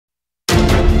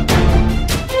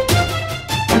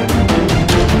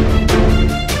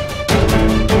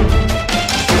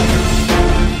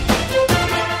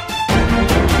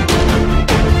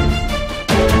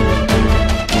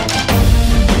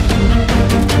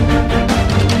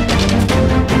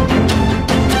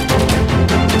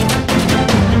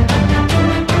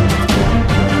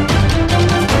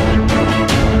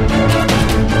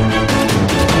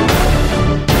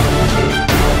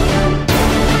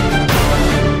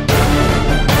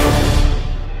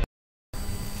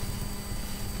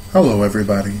Hello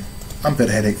everybody, I'm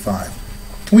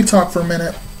Vidhead85. Can we talk for a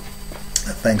minute?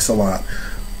 Thanks a lot.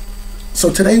 So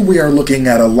today we are looking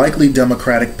at a likely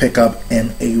Democratic pickup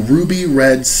in a ruby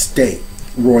red state.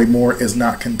 Roy Moore is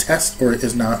not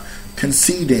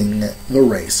conceding the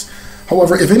race.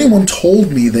 However, if anyone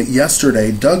told me that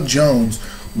yesterday Doug Jones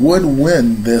would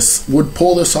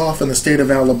pull this off in the state of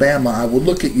Alabama, I would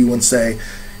look at you and say,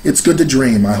 it's good to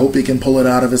dream. I hope he can pull it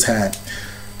out of his hat.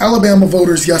 Alabama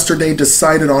voters yesterday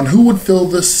decided on who would fill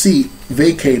the seat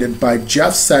vacated by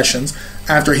Jeff Sessions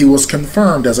after he was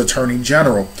confirmed as Attorney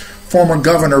General. Former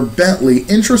Governor Bentley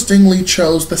interestingly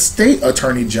chose the state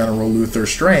Attorney General Luther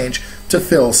Strange to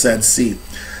fill said seat.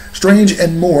 Strange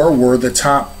and Moore were the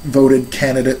top voted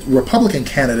Republican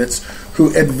candidates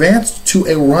who advanced to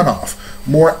a runoff.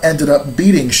 Moore ended up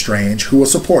beating Strange, who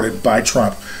was supported by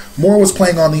Trump. Moore was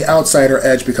playing on the outsider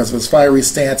edge because of his fiery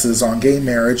stances on gay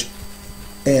marriage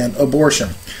and abortion.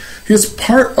 He is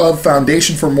part of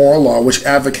Foundation for Moral Law, which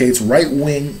advocates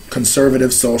right-wing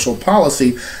conservative social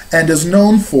policy and is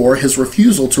known for his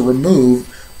refusal to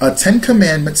remove a Ten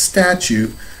Commandments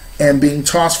statute and being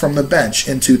tossed from the bench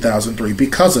in 2003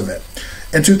 because of it.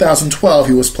 In 2012,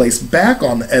 he was placed back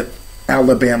on the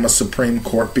Alabama Supreme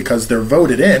Court because they're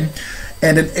voted in,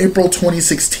 and in April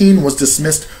 2016 was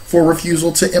dismissed for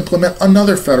refusal to implement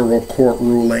another federal court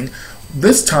ruling.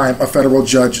 This time, a federal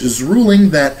judge's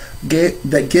ruling that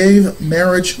gave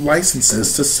marriage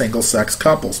licenses to single-sex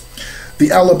couples.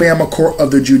 The Alabama Court of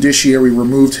the Judiciary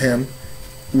removed him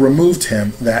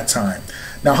that time.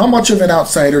 Now, how much of an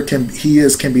outsider he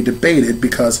is can be debated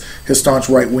because his staunch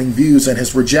right-wing views and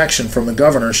his rejection from the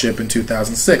governorship in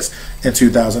 2006 and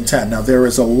 2010. Now, there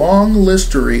is a long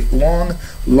laundry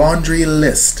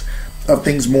list of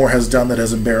things Moore has done that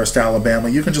has embarrassed Alabama.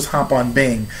 You can just hop on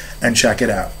Bing and check it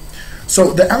out.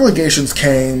 So the allegations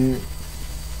came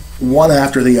one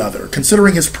after the other.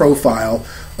 Considering his profile,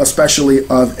 especially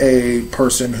of a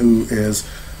person who is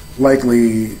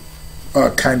likely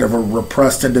kind of a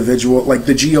repressed individual, like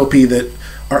the GOP that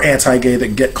are anti-gay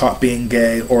that get caught being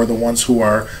gay, or the ones who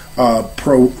are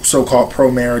so-called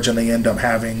pro-marriage and they end up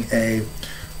having a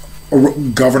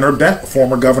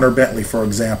former Governor Bentley, for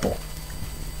example.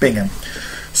 Bing him.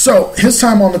 So, his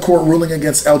time on the court ruling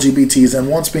against LGBTs and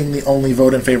once being the only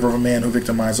vote in favor of a man who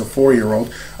victimized a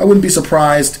 4-year-old, I wouldn't be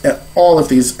surprised at all if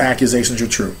these accusations are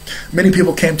true. Many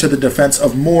people came to the defense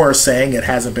of Moore saying it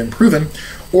hasn't been proven,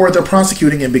 or they're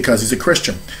prosecuting him because he's a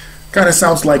Christian. Kind of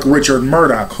sounds like Richard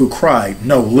Murdoch, who cried.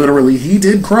 No, literally, he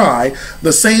did cry.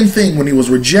 The same thing when he was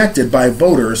rejected by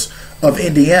voters of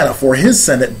Indiana for his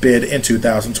Senate bid in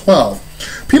 2012.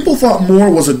 People thought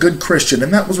Moore was a good Christian,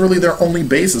 and that was really their only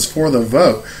basis for the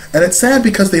vote. And it's sad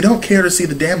because they don't care to see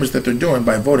the damage that they're doing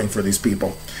by voting for these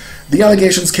people. The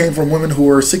allegations came from women who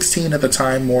were 16 at the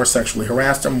time Moore sexually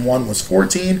harassed them. One was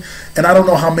 14, and I don't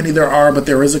know how many there are, but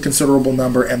there is a considerable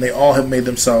number, and they all have made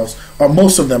themselves, or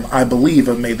most of them, I believe,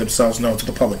 have made themselves known to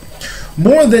the public.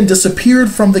 Moore then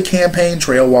disappeared from the campaign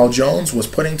trail while Jones was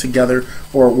putting together,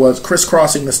 or was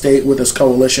crisscrossing the state with his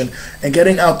coalition and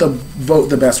getting out the vote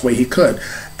the best way he could.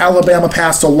 Alabama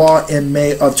passed a law in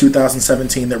May of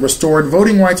 2017 that restored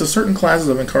voting rights of certain classes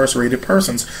of incarcerated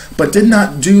persons, but did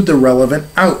not do the relevant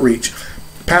outreach.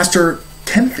 Pastor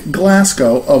Kenneth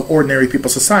Glasgow of Ordinary People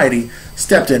Society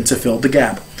stepped in to fill the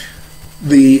gap.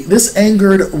 This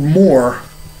angered Moore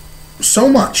so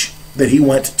much that he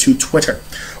went to Twitter.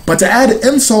 But to add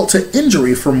insult to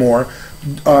injury for Moore,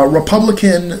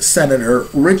 Republican Senator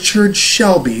Richard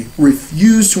Shelby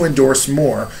refused to endorse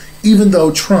Moore, even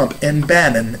though Trump and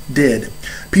Bannon did.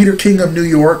 Peter King of New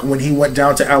York, when he went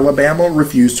down to Alabama,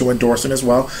 refused to endorse him as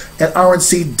well, and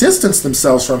RNC distanced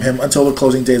themselves from him until the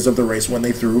closing days of the race when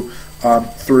they threw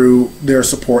their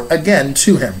support again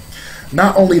to him.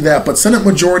 Not only that, but Senate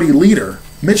Majority Leader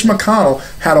Mitch McConnell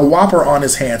had a whopper on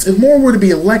his hands. If Moore were to be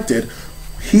elected,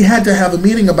 he had to have a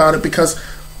meeting about it because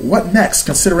what next,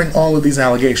 considering all of these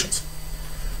allegations?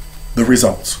 The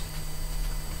results.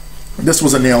 This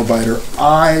was a nail-biter.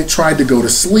 I tried to go to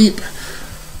sleep.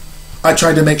 I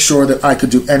tried to make sure that I could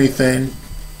do anything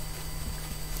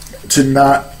to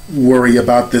not worry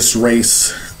about this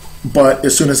race. But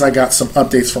as soon as I got some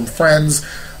updates from friends,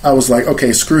 I was like,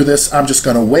 okay, screw this. I'm just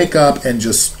going to wake up and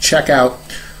just check out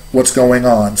what's going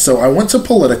on. So I went to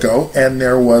Politico, and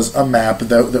there was a map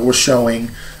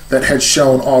that had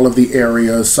shown all of the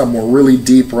areas. Some were really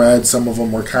deep red, some of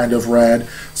them were kind of red,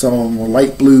 some of them were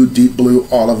light blue, deep blue,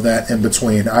 all of that in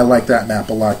between. I like that map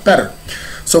a lot better.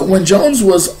 So when Jones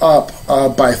was up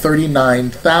by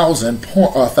 39,000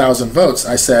 votes,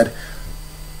 I said,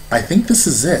 I think this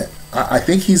is it. I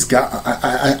think he's got.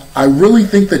 I really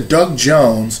think that Doug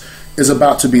Jones is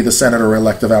about to be the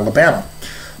senator-elect of Alabama.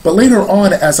 But later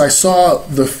on, as I saw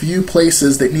the few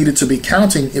places that needed to be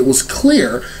counting, it was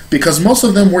clear because most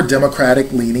of them were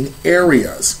Democratic-leaning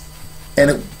areas.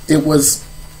 And it was,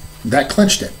 that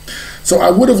clinched it. So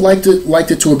I would have liked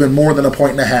it to have been more than 1.5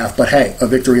 points, but hey, a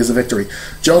victory is a victory.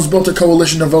 Jones built a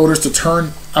coalition of voters to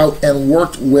turn out and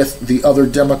worked with the other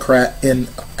Democrat in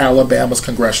Alabama's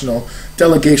congressional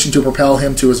delegation to propel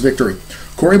him to his victory.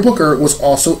 Cory Booker was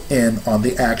also in on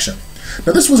the action.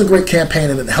 Now, this was a great campaign,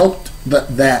 and it helped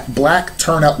that black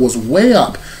turnout was way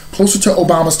up, closer to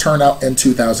Obama's turnout in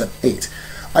 2008.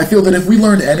 I feel that if we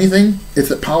learned anything, it's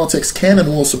that politics can and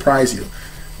will surprise you.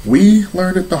 We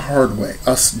learned it the hard way,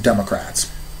 us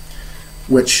Democrats.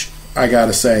 Which, I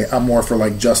gotta say, I'm more for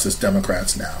like Justice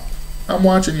Democrats now. I'm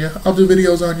watching you. I'll do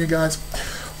videos on you guys.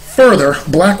 Further,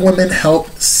 black women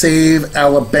helped save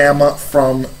Alabama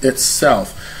from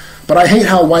itself. But I hate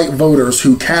how white voters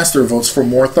who cast their votes for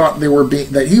Moore thought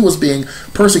that he was being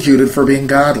persecuted for being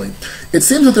godly. It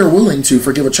seems that they're willing to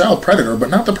forgive a child predator, but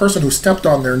not the person who stepped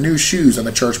on their new shoes in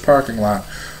the church parking lot,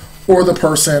 or the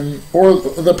person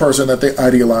that they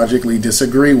ideologically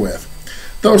disagree with.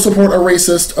 They'll support a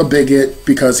racist, a bigot,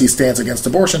 because he stands against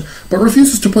abortion, but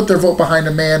refuses to put their vote behind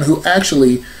a man who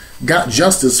actually got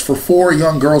justice for 4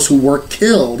 young girls who were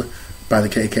killed by the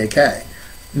KKK.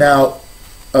 Now,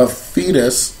 a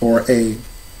fetus or a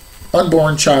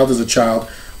unborn child is a child,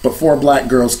 but 4 black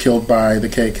girls killed by the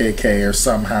KKK are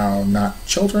somehow not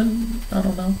children? I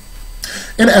don't know.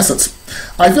 In essence,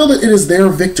 I feel that it is their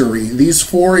victory, these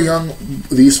four young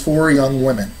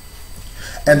women,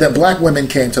 and that black women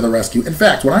came to the rescue. In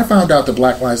fact, when I found out that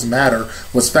Black Lives Matter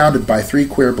was founded by 3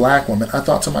 queer black women, I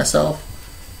thought to myself,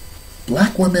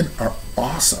 black women are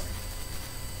awesome.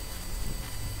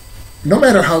 No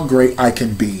matter how great I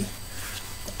can be,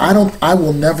 I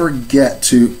will never get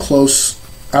close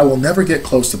to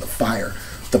the fire,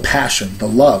 the passion, the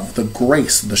love, the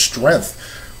grace, the strength,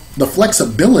 the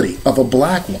flexibility of a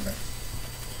black woman.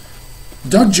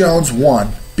 Doug Jones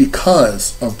won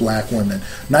because of black women,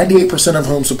 98% of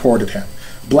whom supported him.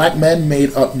 Black men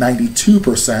made up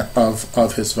 92%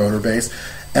 of his voter base,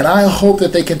 and I hope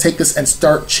that they can take this and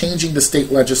start changing the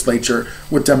state legislature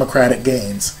with Democratic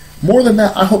gains. More than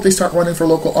that, I hope they start running for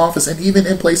local office, and even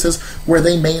in places where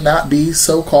they may not be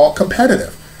so-called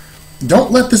competitive.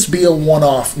 Don't let this be a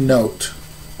one-off note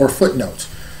or footnote.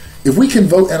 If we can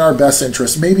vote in our best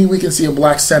interest, maybe we can see a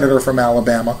black senator from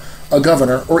Alabama, a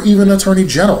governor, or even an attorney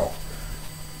general.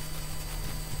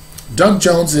 Doug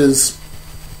Jones's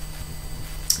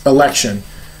election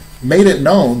made it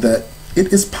known that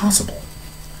it is possible,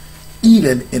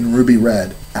 even in Ruby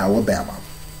Red, Alabama.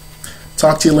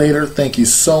 Talk to you later. Thank you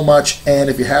so much. And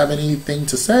if you have anything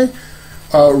to say,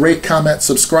 rate, comment,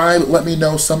 subscribe. Let me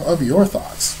know some of your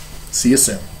thoughts. See you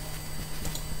soon.